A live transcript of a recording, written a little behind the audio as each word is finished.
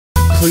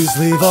Please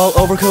leave all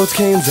overcoats,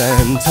 canes,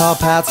 and top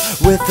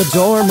hats with the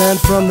doorman.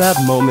 From that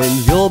moment,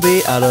 you'll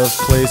be out of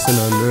place and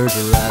under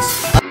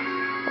duress.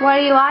 What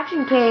are you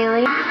watching,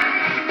 Kaylee?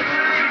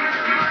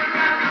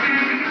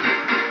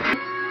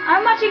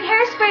 I'm watching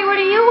Hairspray. What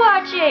are you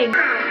watching?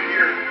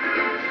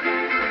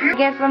 I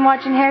guess I'm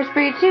watching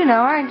Hairspray too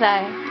now, aren't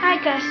I? I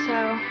guess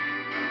so.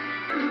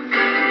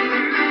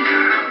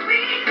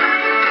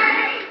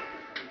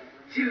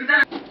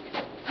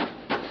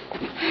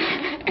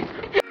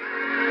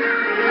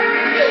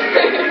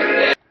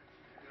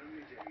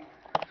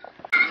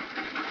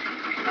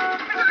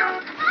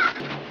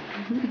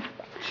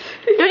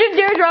 Don't you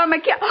dare draw my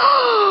cat.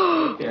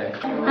 Oh,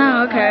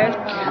 okay.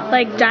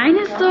 Like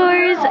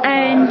dinosaurs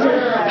and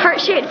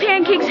heart-shaped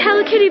pancakes,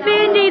 Hello Kitty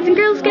Band-Aids, and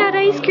Girl Scout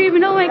ice cream,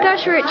 and oh my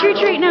gosh, we're at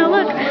church right now.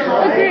 Look,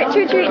 we're at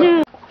church right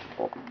now.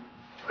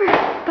 We're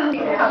at Are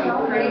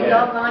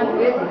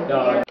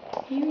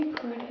you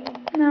recording?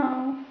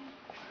 No.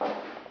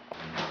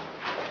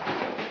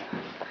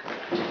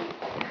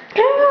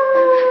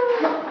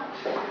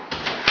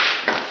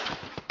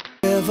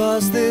 Give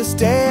us this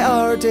day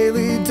our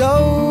daily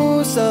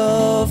dose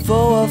of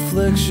foe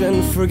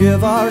affliction.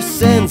 Forgive our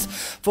sins,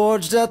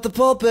 forged at the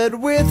pulpit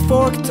with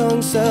forked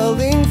tongue,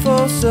 selling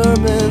false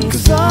sermons.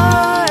 'Cause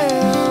I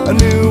am a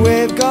new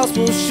wave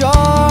gospel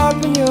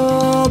sharp, and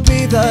you'll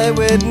be thy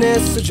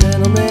witness. So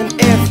gentlemen,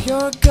 if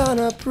you're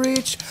gonna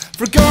preach,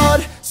 for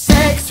God's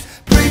sakes,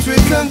 preach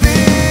with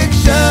conviction.